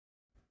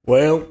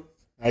Well,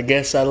 I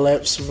guess I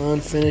left some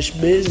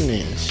unfinished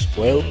business.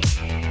 Well,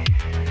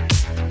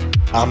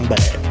 I'm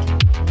back.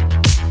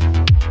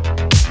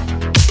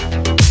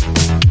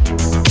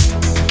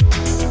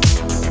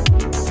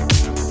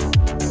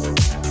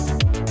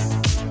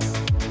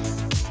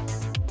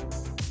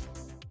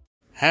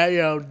 How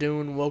y'all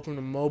doing? Welcome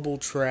to Mobile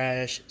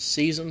Trash,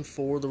 Season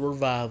 4, The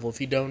Revival. If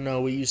you don't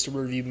know, we used to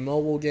review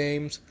mobile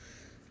games,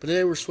 but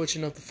today we're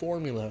switching up the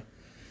formula.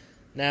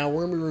 Now,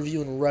 we're going to be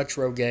reviewing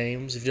retro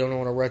games. If you don't know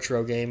what a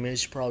retro game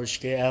is, you probably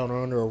should get out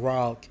under a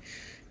rock.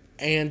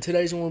 And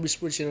today's when we'll be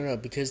switching it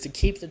up, because to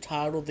keep the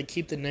title, to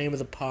keep the name of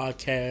the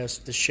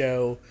podcast, the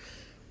show,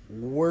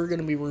 we're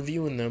going to be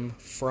reviewing them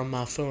from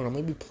my phone. I'm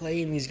going to be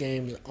playing these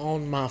games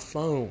on my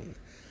phone.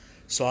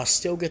 So I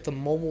still get the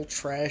mobile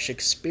trash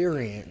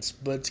experience,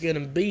 but it's going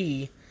to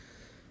be,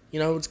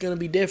 it's going to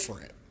be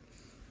different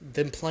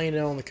than playing it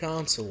on the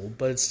console,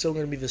 but it's still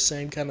going to be the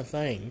same kind of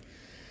thing.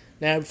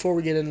 Now, before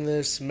we get into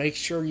this, make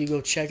sure you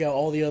go check out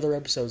all the other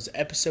episodes.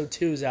 Episode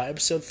 2 is out,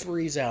 Episode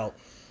 3 is out,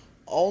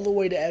 all the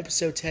way to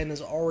Episode 10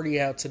 is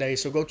already out today,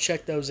 so go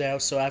check those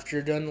out. So after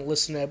you're done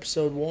listening to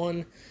Episode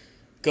 1,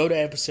 go to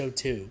Episode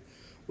 2.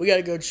 We got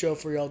a good show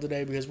for y'all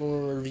today because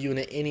we're reviewing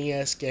an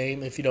NES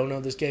game. If you don't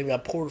know, this game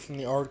got ported from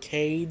the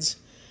arcades,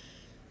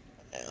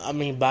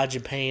 by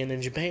Japan,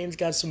 and Japan's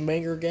got some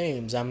banger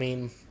games.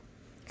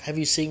 Have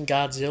you seen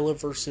Godzilla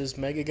vs.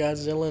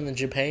 Mechagodzilla in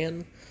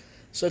Japan?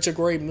 Such a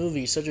great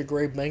movie, such a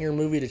great banger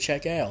movie to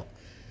check out.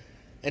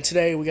 And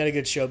today we got a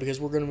good show because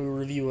we're going to be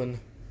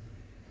reviewing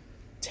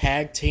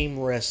Tag Team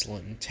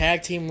Wrestling.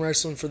 Tag Team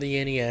Wrestling for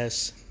the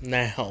NES.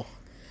 Now,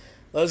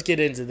 let's get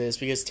into this,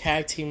 because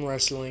Tag Team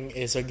Wrestling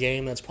is a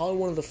game that's probably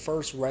one of the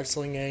first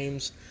wrestling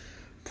games,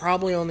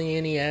 probably on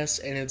the NES,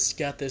 and it's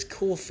got this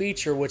cool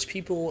feature which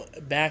people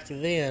back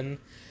then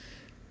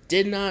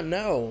did not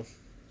know.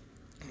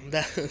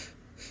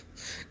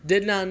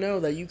 Did not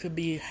know that you could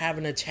be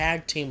having a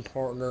tag team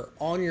partner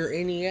on your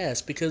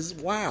NES, because,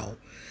 wow,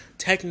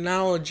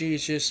 technology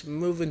is just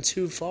moving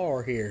too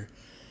far here.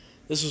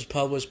 This was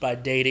published by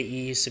Data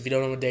East. If you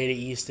don't know what Data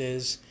East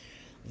is,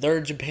 they're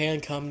a Japan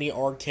company,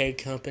 arcade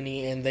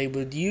company, and they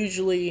would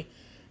usually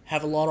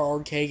have a lot of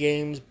arcade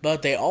games,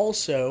 but they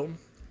also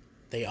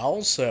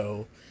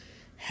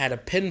had a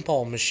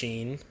pinball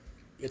machine.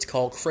 It's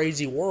called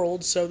Crazy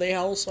World, so they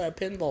also have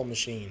pinball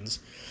machines.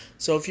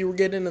 So if you were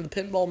getting into the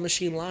pinball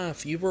machine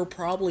life, you were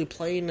probably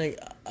playing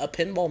a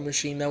pinball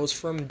machine that was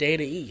from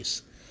Data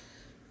East.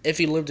 If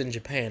you lived in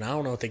Japan. I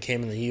don't know if they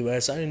came in the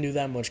U.S. I didn't do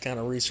that much kind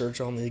of research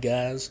on these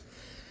guys.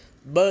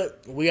 But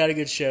we got a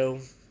good show,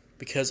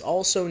 because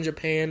also in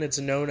Japan, it's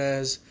known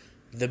as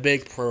the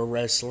Big Pro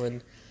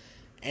Wrestling.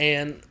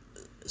 And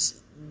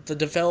the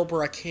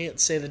developer, I can't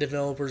say the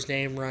developer's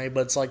name right,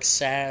 but it's like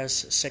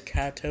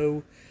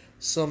Sakato,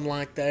 something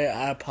like that.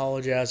 I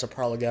apologize, I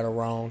probably got it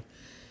wrong.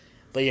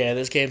 But yeah,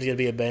 this game's going to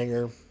be a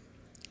banger.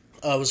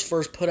 It was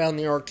first put out in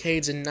the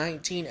arcades in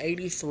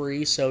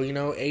 1983, so,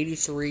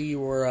 83, you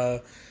were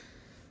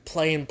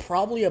playing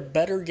probably a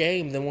better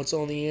game than what's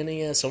on the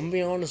NES. I'm going to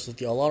be honest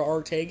with you, a lot of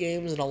arcade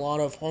games and a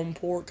lot of home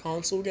port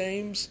console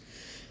games,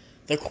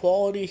 the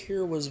quality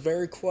here was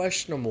very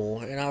questionable,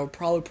 and I would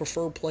probably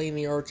prefer playing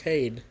the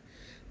arcade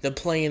than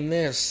playing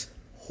this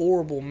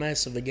horrible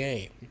mess of a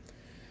game.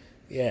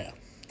 Yeah,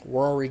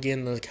 we're already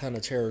getting the kind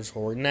of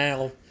territory.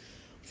 Now,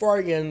 before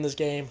I get in this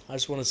game, I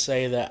just want to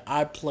say that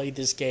I played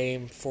this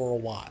game for a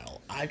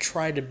while. I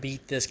tried to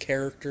beat this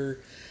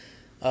character,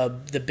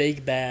 the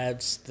Big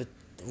Bads, the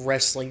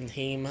wrestling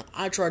team.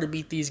 I tried to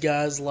beat these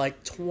guys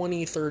like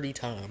 20, 30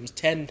 times,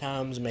 10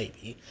 times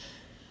maybe.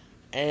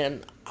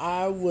 And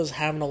I was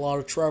having a lot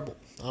of trouble.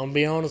 I'm going to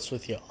be honest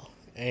with y'all.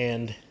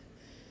 And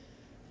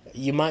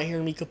you might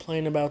hear me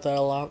complain about that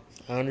a lot.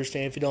 I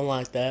understand if you don't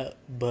like that.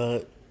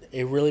 But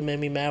it really made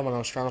me mad when I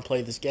was trying to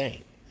play this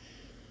game.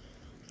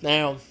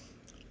 Now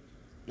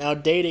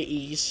Data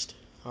East,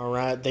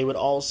 alright, they would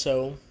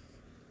also...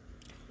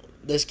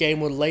 This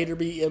game would later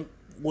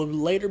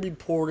be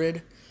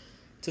ported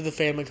to the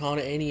Famicom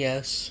and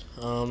NES.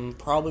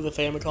 Probably the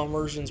Famicom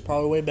version is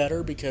probably way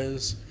better,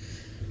 because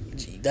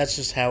that's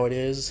just how it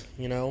is,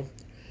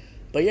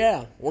 But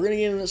yeah, we're going to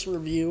get into this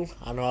review.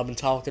 I know I've been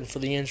talking for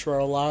the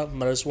intro a lot,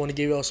 but I just want to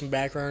give you all some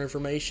background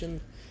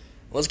information.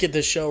 Let's get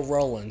this show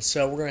rolling.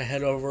 So we're going to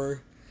head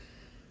over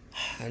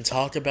and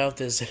talk about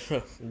this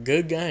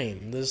good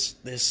game,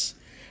 this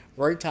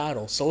great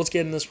title. So let's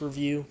get in this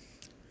review.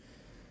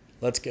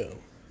 Let's go.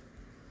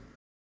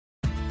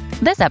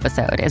 This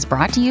episode is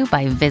brought to you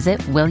by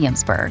Visit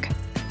Williamsburg.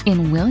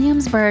 In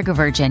Williamsburg,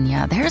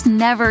 Virginia, there's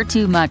never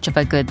too much of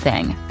a good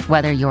thing.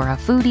 Whether you're a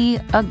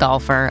foodie, a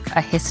golfer,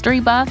 a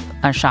history buff,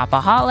 a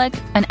shopaholic,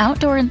 an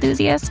outdoor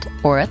enthusiast,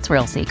 or a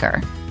thrill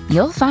seeker,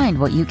 you'll find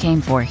what you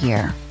came for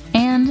here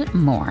and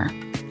more.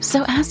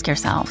 So ask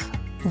yourself,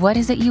 what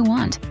is it you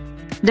want?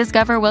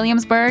 Discover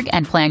Williamsburg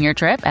and plan your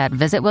trip at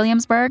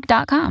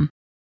visitwilliamsburg.com.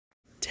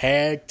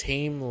 Tag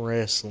Team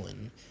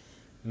Wrestling.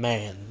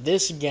 Man,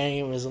 this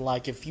game is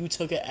like if you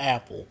took an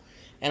apple,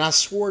 and I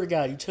swear to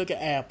God, you took an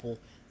apple,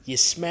 you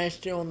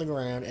smashed it on the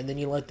ground, and then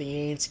you let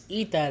the ants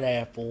eat that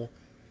apple,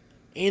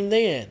 And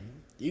then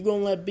you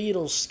gonna let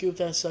beetles scoop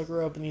that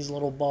sucker up in these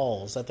little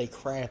balls that they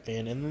crap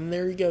in, and then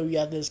there you go, you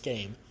got this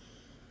game.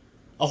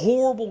 A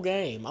horrible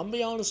game. I'm gonna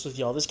be honest with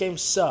y'all. This game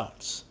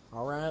sucks.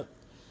 Alright?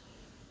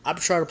 I've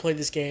tried to play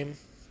this game,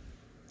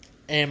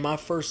 and my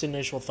first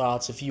initial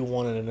thoughts, if you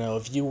wanted to know,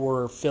 if you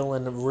were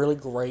feeling really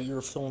great, you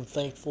were feeling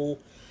thankful,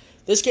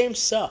 this game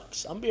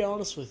sucks. I'm gonna be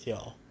honest with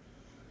y'all.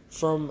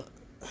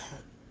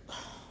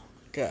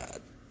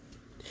 God.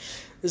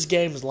 This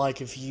game is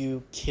like if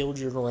you killed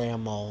your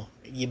grandma,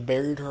 you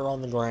buried her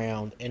on the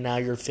ground, and now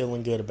you're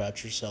feeling good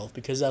about yourself,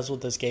 because that's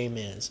what this game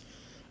is.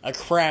 A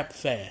crap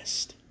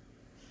fest.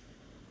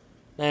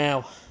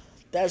 Now,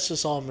 that's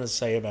just all I'm going to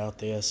say about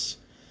this.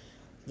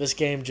 This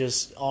game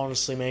just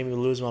honestly made me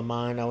lose my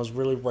mind. I was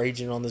really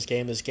raging on this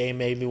game. This game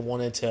made me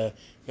want to,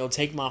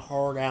 take my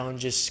heart out and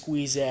just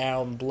squeeze it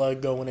out and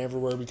blood going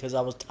everywhere because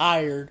I was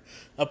tired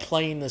of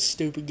playing this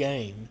stupid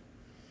game.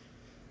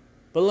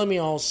 But let me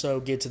also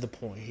get to the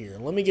point here.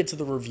 Let me get to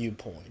the review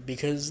point,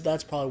 because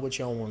that's probably what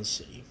y'all want to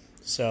see.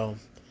 So,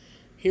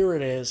 here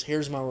it is.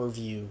 Here's my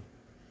review.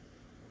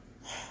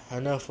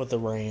 Enough with the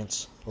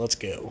rants. Let's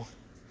go.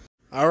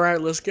 Alright,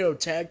 let's go.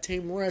 Tag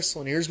Team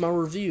Wrestling. Here's my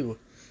review.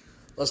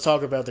 Let's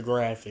talk about the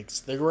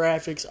graphics. The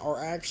graphics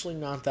are actually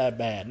not that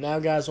bad. Now,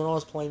 guys, when I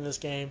was playing this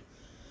game,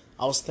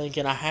 I was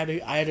thinking I had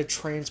to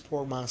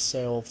transport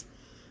myself.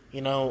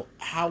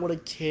 How would a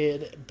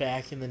kid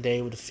back in the day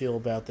would feel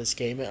about this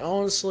game? And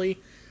honestly,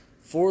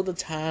 for the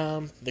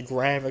time, the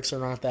graphics are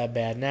not that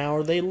bad. Now,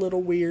 are they a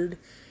little weird?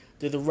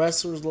 Do the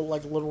wrestlers look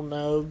like little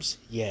nubs?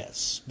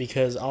 Yes.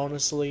 Because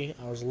honestly,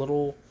 I was a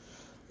little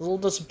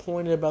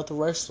disappointed about the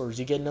wrestlers.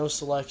 You get no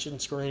selection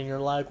screen and you're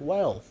like,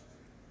 well,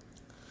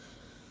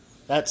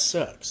 that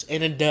sucks.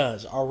 And it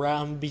does. Alright,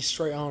 I'm going to be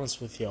straight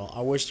honest with y'all.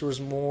 I wish there was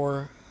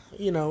more,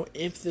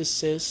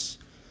 emphasis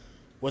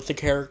with the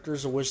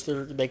characters. I wish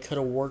they could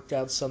have worked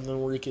out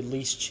something where you could at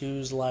least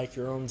choose, like,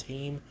 your own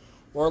team.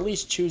 Or at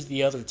least choose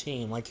the other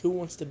team. Like, who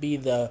wants to be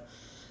the...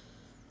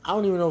 I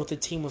don't even know what the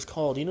team was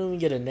called. You don't even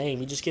get a name.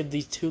 You just get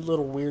these two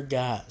little weird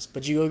guys.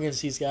 But you go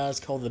against these guys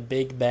called the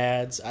Big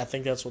Bads. I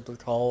think that's what they're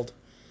called.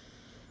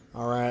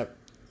 Alright.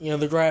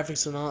 The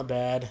graphics are not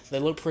bad. They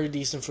look pretty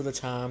decent for the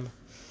time.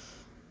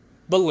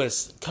 But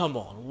listen, come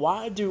on.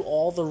 Why do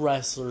all the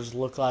wrestlers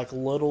look like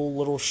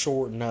little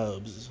short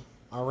nubs?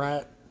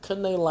 Alright?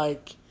 Couldn't they,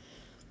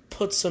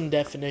 put some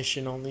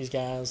definition on these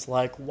guys?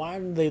 Why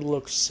do they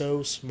look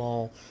so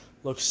small,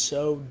 look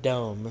so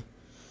dumb?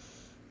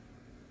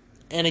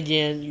 And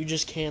again, you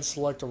just can't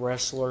select a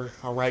wrestler,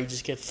 alright? You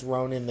just get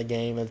thrown in the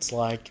game. It's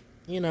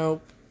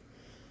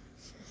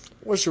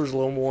wish there was a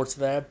little more to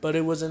that, but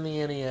it was in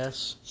the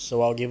NES,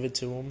 so I'll give it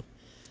to them.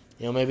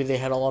 Maybe they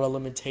had a lot of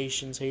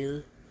limitations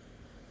here.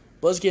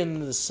 But let's get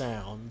into the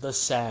sound. The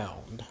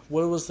sound.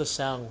 What was the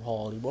sound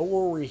quality? What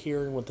were we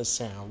hearing with the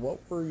sound? What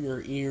were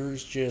your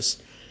ears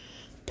just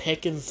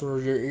pecking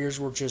through? Your ears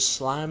were just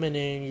sliming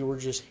in. You were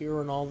just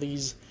hearing all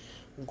these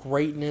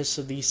greatness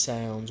of these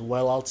sounds.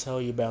 Well, I'll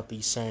tell you about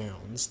these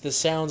sounds. The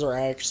sounds are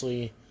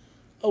actually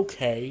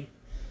okay.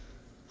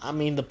 I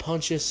mean, the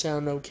punches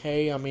sound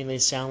okay. I mean, they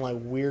sound like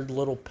weird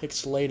little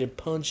pixelated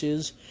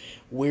punches.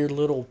 Weird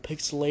little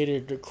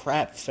pixelated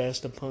crap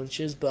fest of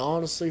punches. But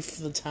honestly,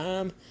 for the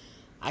time,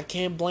 I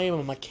can't blame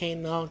them. I can't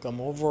knock them.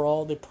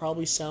 Overall, they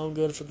probably sound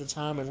good for the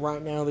time. And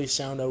right now, they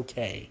sound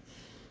okay.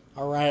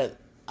 Alright,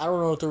 I don't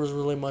know if there was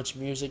really much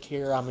music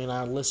here. I mean,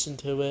 I listened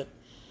to it.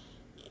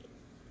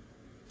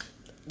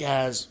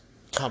 Guys,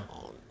 come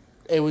on.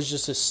 It was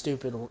just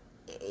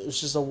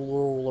a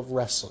rule of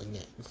wrestling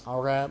game.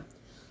 Alright?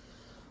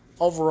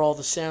 Overall,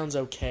 the sound's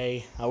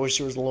okay. I wish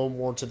there was a little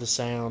more to the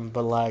sound.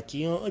 But,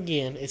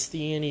 again, it's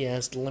the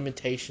NES. The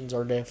limitations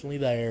are definitely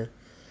there.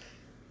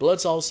 But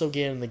let's also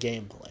get in the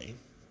gameplay.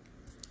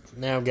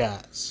 Now,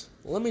 guys,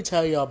 let me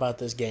tell y'all about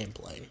this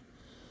gameplay.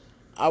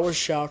 I was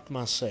shocked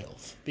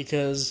myself.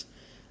 Because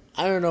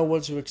I don't know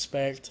what to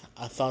expect.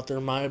 I thought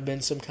there might have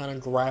been some kind of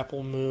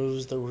grapple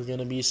moves. There were going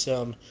to be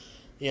some,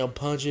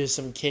 punches,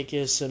 some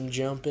kicks, some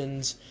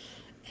jumpings.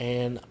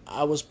 And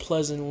I was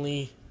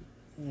pleasantly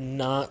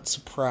not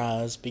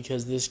surprised,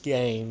 because this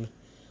game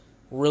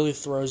really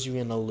throws you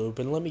in a loop.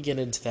 And let me get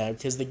into that,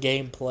 because the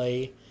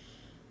gameplay,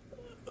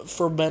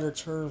 for better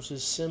terms,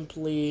 is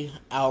simply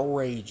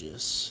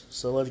outrageous.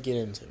 So let's get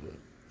into it.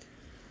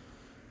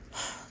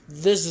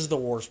 This is the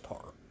worst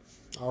part.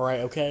 Alright,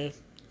 okay?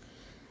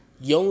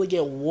 You only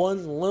get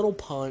one little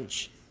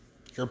punch.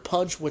 Your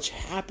punch, which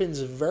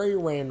happens very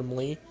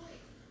randomly.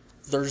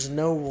 There's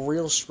no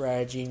real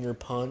strategy in your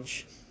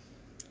punch.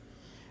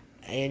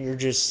 And you're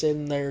just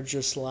sitting there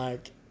just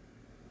like...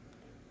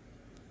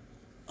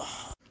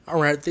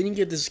 Alright, then you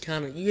get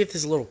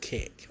this little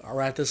kick.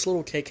 Alright, this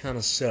little kick kind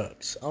of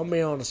sucks. I'll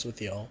be honest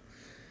with y'all.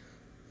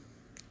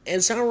 And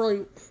it's not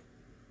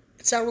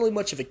really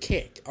much of a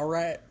kick,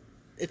 alright?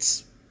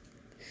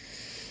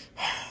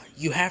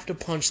 You have to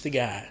punch the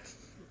guy.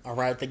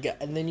 Alright,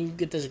 and then you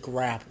get this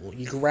grapple.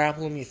 You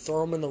grapple him, you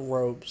throw him in the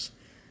ropes.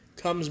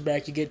 Comes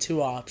back, you get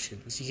two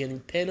options. You can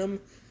pin him.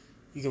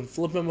 You can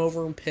flip him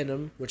over and pin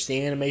him, which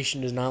the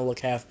animation does not look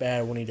half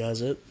bad when he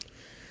does it.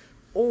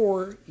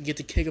 or you get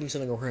to kick him to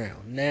the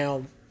ground.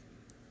 Now,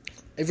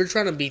 if you're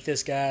trying to beat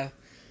this guy,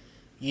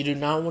 you do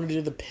not want to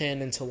do the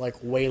pin until like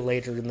way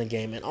later in the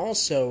game. And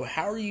also,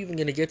 how are you even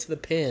going to get to the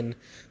pin?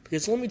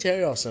 Because let me tell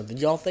y'all something.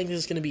 Y'all think this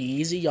is going to be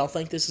easy? Y'all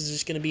think this is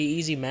just going to be an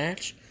easy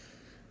match?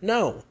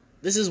 No.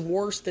 This is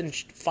worse than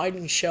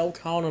fighting Shao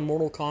Kahn in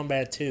Mortal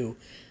Kombat 2.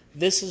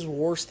 This is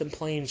worse than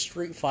playing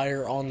Street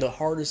Fighter on the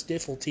hardest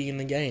difficulty in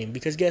the game.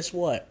 Because guess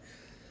what?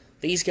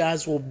 These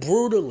guys will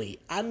brutally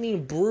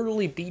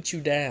beat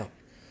you down.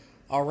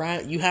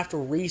 Alright? You have to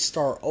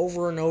restart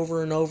over and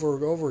over and over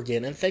and over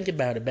again. And think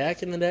about it.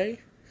 Back in the day,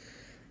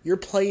 you're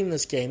playing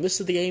this game. This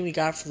is the game you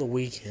got for the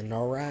weekend,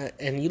 alright?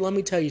 And let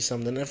me tell you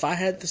something. If I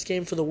had this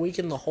game for the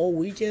weekend, the whole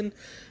weekend,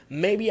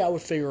 maybe I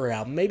would figure it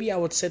out. Maybe I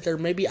would sit there.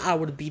 Maybe I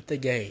would beat the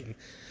game.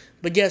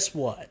 But guess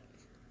what?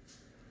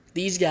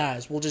 These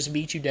guys will just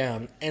beat you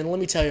down. And let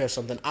me tell you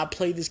something. I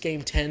played this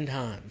game 10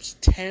 times.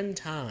 10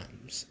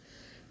 times.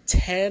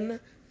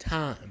 10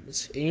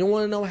 times. And you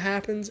want to know what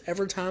happens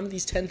every time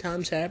these 10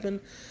 times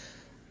happen?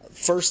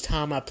 First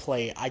time I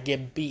play, I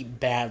get beat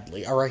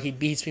badly. Alright, he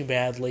beats me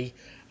badly.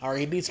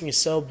 Alright, he beats me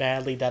so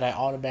badly that I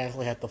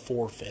automatically have to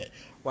forfeit.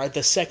 Right,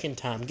 the second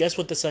time. Guess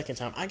what the second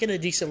time? I get a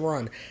decent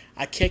run.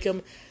 I kick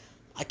him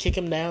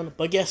down.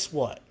 But guess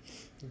what?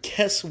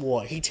 Guess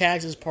what? He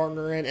tags his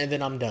partner in, and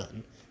then I'm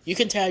done. You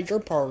can tag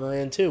your partner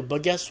in too,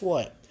 but guess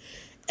what?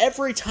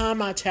 Every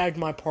time I tag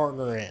my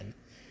partner in,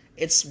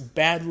 it's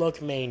bad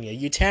luck mania.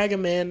 You tag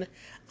him in,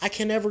 I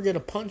can never get a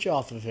punch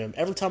off of him.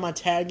 Every time I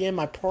tag in,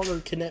 my partner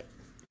can.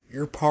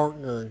 Your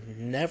partner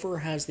never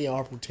has the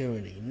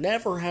opportunity.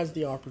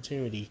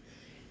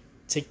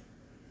 To.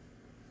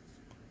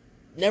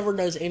 Never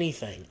does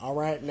anything. All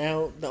right.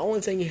 Now the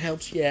only thing he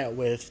helps you out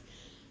with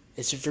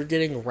is if you're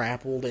getting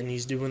grappled and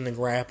he's doing the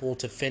grapple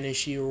to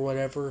finish you or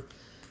whatever.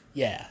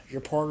 Yeah,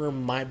 your partner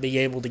might be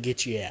able to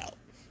get you out.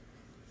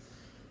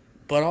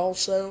 But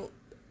also,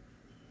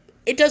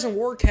 it doesn't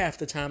work half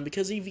the time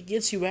because if he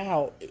gets you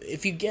out,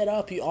 if you get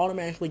up, you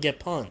automatically get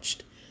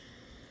punched.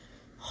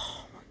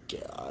 Oh my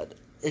god.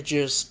 It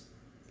just...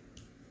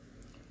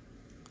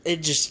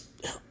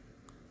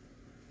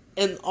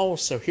 And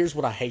also, here's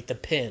what I hate, the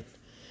pin.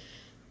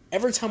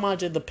 Every time I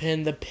did the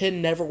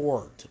pin never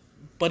worked.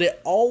 But it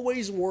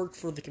always worked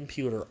for the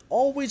computer.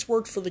 Always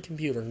worked for the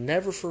computer.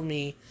 Never for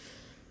me.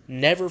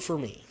 Never for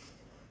me.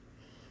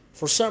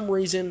 For some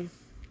reason,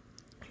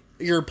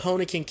 your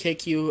opponent can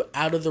kick you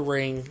out of the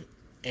ring,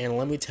 and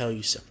let me tell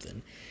you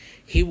something.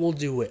 He will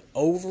do it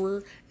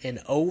over and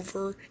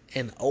over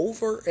and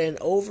over and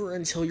over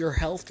until your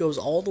health goes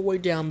all the way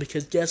down,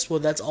 because guess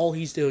what? That's all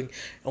he's doing.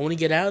 And when you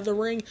get out of the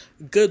ring,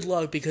 good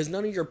luck, because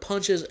none of your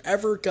punches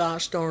ever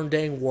gosh darn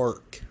dang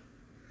work.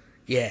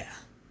 Yeah.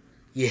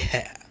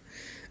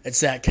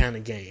 It's that kind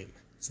of game.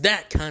 It's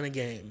that kind of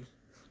game.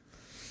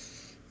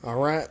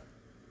 Alright?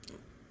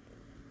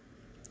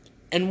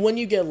 And when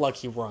you get a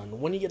lucky run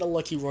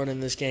in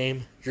this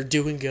game, you're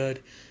doing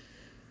good.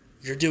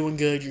 You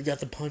got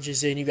the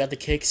punches in, you got the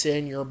kicks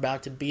in, you're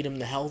about to beat him,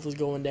 the health is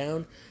going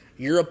down.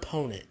 Your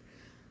opponent,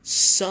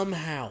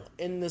 somehow,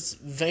 in this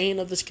vein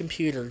of this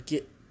computer,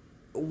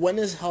 when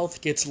his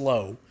health gets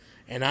low,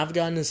 and I've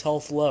gotten his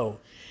health low,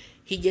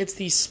 he gets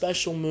these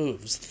special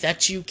moves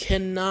that you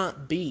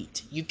cannot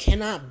beat. You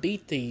cannot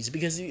beat these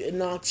because it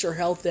knocks your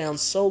health down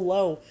so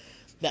low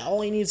that all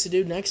he needs to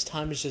do next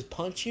time is just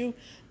punch you,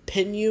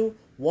 pin you,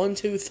 1,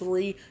 2,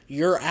 3,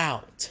 you're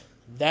out.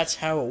 That's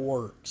how it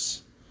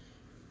works.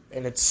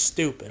 And it's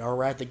stupid,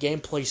 alright? The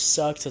gameplay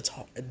sucks,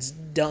 it's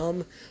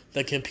dumb,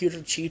 the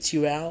computer cheats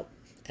you out,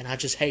 and I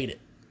just hate it.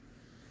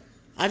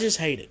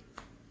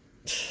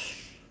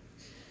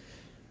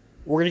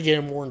 We're going to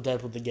get more in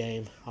depth with the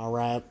game,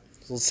 alright?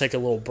 So let's take a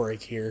little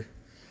break here.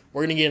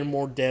 We're going to get in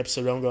more depth,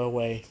 so don't go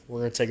away. We're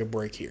going to take a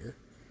break here.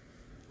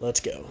 Let's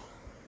go.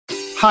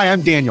 Hi,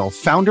 I'm Daniel,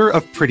 founder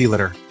of Pretty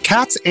Litter.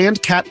 Cats and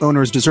cat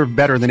owners deserve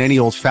better than any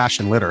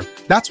old-fashioned litter.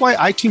 That's why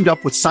I teamed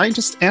up with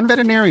scientists and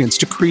veterinarians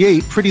to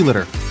create Pretty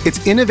Litter.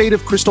 Its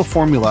innovative crystal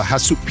formula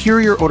has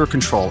superior odor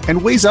control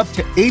and weighs up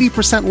to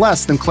 80%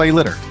 less than clay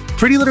litter.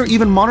 Pretty Litter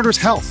even monitors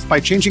health by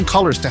changing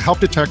colors to help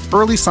detect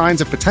early signs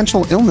of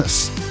potential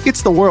illness.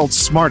 It's the world's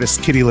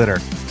smartest kitty litter.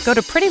 Go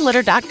to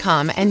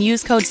prettylitter.com and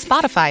use code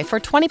SPOTIFY for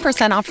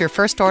 20% off your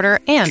first order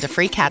and a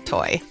free cat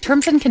toy.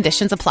 Terms and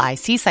conditions apply.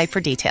 See site for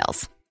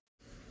details.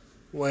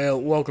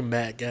 Well, welcome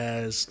back,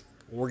 guys.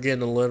 We're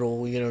getting a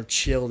little,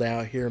 chilled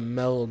out here,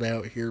 mellowed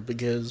out here,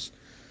 because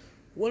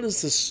what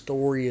is the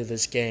story of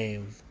this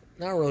game?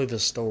 Not really the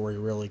story,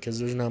 really, because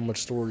there's not much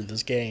story to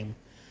this game.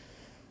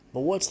 But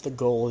what's the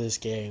goal of this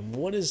game?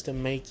 What is to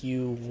make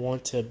you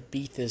want to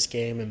beat this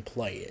game and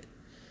play it?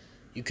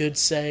 You could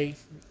say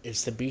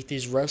it's to beat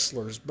these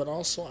wrestlers, but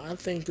also I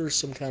think there's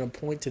some kind of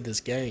point to this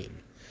game.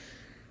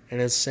 And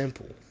it's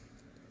simple.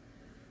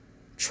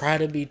 Try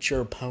to beat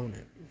your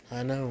opponent.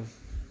 I know.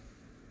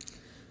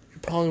 You're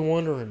probably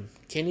wondering,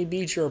 can you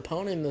beat your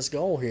opponent in this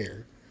goal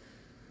here?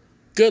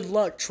 Good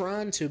luck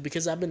trying to,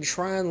 because I've been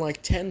trying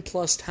like 10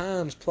 plus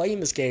times playing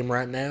this game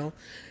right now,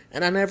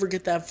 and I never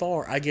get that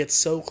far. I get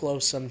so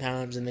close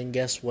sometimes, and then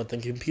guess what? The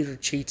computer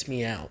cheats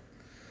me out.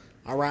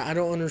 Alright, I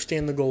don't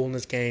understand the goal in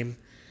this game.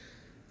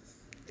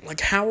 Like,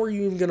 how are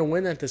you even going to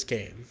win at this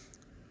game?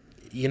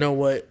 You know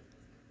what?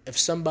 If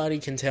somebody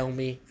can tell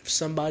me, if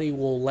somebody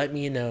will let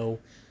me know,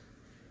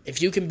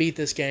 if you can beat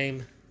this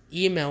game,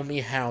 email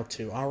me how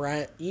to,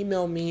 alright?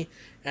 Email me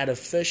at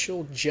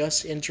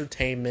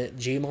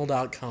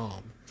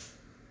officialjustentertainment@gmail.com.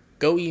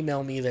 Go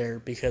email me there,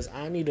 because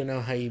I need to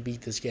know how you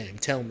beat this game.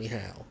 Tell me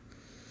how.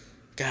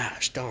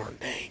 Gosh darn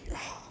dang.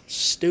 Oh,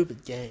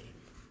 stupid game.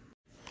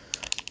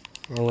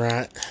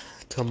 Alright,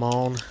 come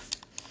on.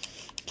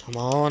 Come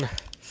on.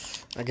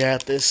 I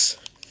got this.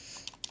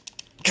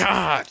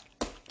 God.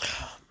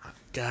 Oh my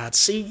God.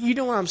 See, you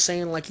know what I'm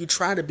saying? Like, you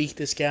try to beat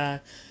this guy,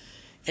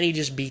 and he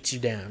just beats you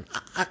down.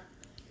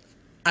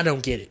 I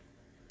don't get it.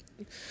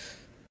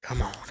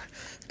 Come on.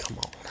 Come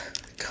on.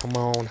 Come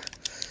on.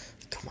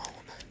 Come on.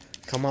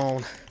 Come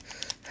on.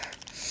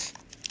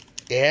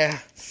 Yeah.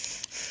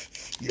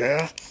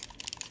 Yeah.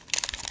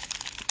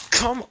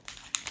 Come on.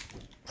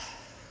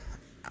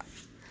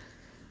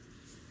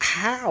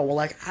 How?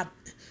 Like, I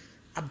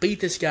beat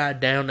this guy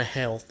down to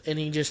health, and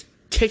he just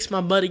kicks my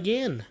butt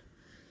again.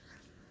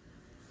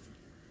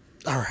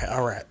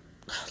 Alright.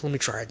 Let me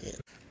try again.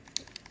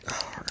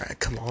 Alright,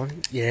 come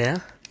on. Yeah.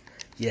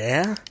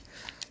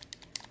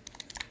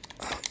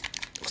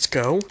 Let's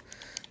go.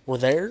 We're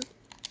there.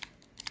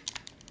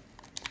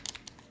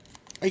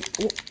 Hey,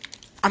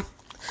 I'm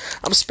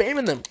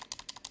spamming them.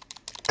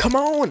 Come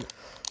on.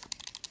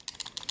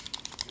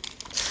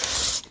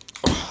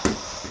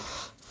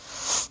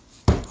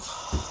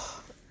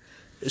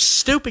 This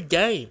stupid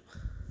game.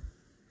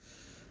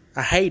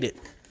 I hate it.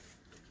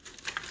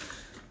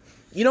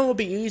 You know what would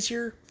be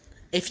easier?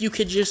 If you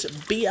could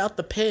just beat out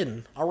the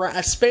pin. Alright,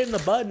 I spam the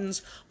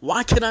buttons.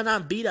 Why can I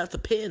not beat out the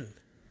pin?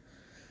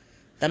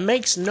 That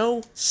makes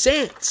no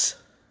sense.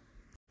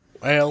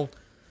 Well,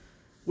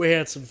 we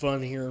had some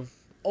fun here.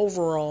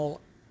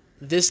 Overall,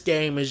 this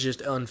game is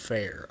just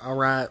unfair.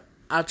 Alright,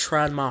 I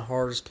tried my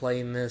hardest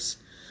playing this.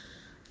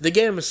 The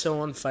game is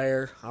so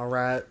unfair,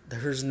 alright?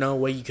 There's no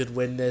way you could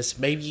win this.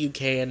 Maybe you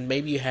can,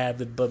 maybe you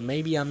have it, but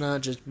maybe I'm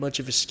not just much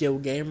of a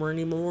skilled gamer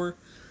anymore.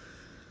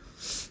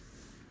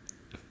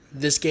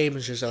 This game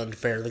is just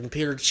unfair. The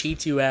computer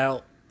cheats you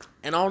out.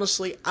 And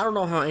honestly, I don't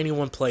know how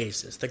anyone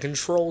plays this. The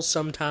controls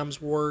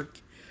sometimes work,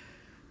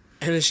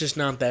 and it's just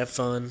not that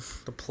fun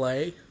to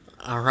play.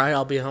 Alright,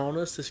 I'll be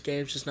honest, this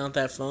game's just not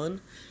that fun.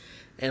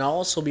 And I'll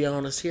also be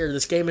honest here,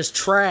 this game is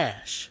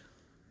trash.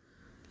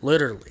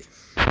 Literally.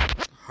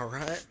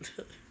 Alright?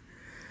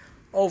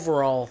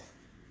 Overall,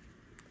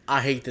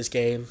 I hate this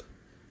game.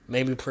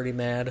 Made me pretty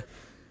mad.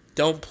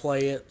 Don't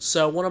play it.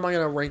 So, what am I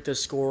going to rank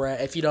this score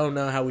at? If you don't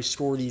know how we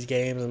score these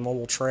games in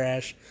Mobile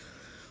Trash,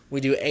 we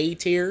do A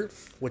tier,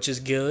 which is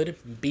good.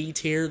 B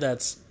tier,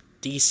 that's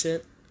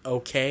decent,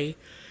 okay.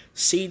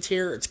 C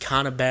tier, it's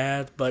kind of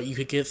bad, but you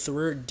could get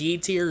through it. D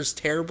tier is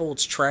terrible,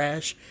 it's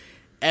trash.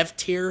 F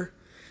tier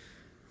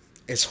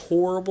is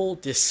horrible,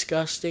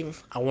 disgusting.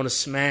 I want to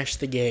smash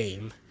the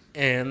game.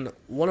 And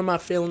what am I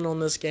feeling on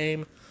this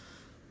game?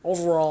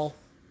 Overall,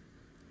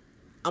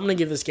 I'm going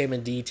to give this game a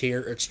D tier.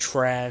 It's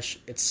trash.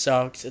 It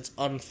sucks. It's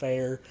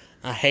unfair.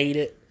 I hate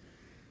it.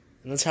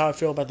 And that's how I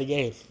feel about the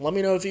game. Let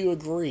me know if you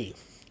agree.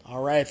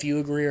 Alright, if you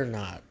agree or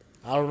not.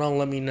 I don't know,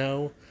 let me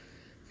know.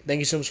 Thank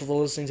you so much for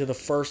listening to the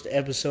first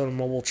episode of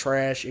Mobile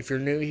Trash. If you're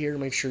new here,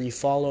 make sure you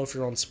follow. If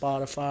you're on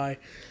Spotify,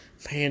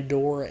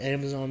 Pandora,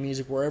 Amazon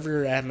Music, wherever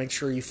you're at, make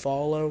sure you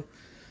follow.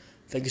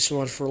 Thank you so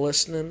much for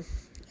listening.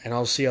 And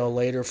I'll see y'all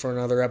later for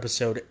another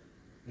episode.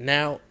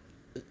 Now,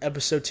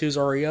 episode 2 is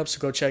already up, so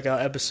go check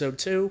out episode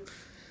 2.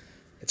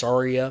 It's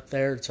already up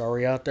there. It's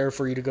already out there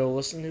for you to go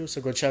listen to. So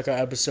go check out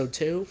episode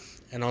 2.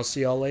 And I'll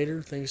see y'all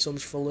later. Thank you so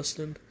much for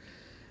listening.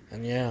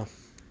 And yeah,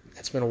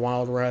 it's been a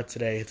wild ride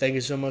today. Thank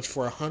you so much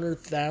for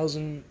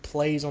 100,000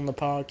 plays on the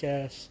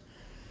podcast.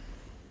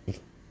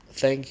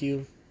 Thank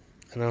you.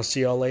 And I'll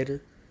see y'all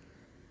later.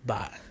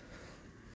 Bye.